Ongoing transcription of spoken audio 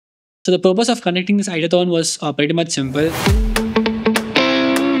So the purpose of conducting this ideathon was pretty much simple.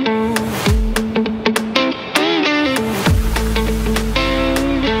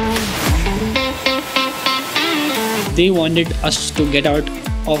 They wanted us to get out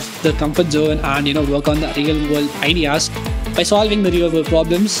of the comfort zone and work on the real world ideas by solving the real world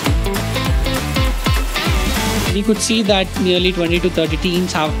problems. We could see that nearly 20 to 30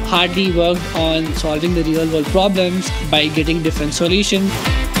 teams have hardly worked on solving the real world problems by getting different solutions.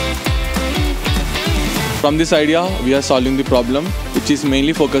 From this idea, we are solving the problem, which is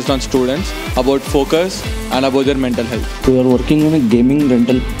mainly focused on students, about focus and about their mental health. We are working on a gaming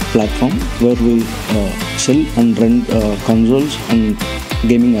rental platform where we sell and rent consoles and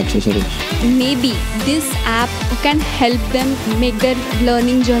gaming accessories. Maybe this app can help them make their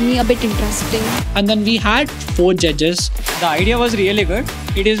learning journey a bit interesting. And then we had 4 judges. The idea was really good.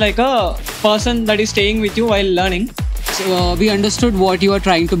 It is like a person that is staying with you while learning. So we understood what you are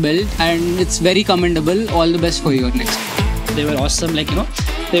trying to build, and it's very commendable. All the best for your next. They were awesome.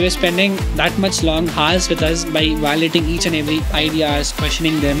 They were spending that much long hours with us by validating each and every ideas,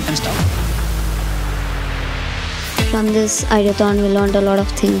 questioning them and stuff. From this ideathon, we learned a lot of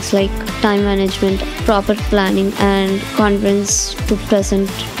things like time management, proper planning, and confidence to present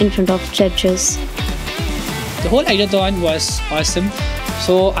in front of judges. The whole ideathon was awesome.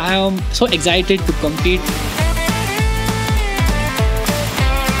 So I am so excited to compete.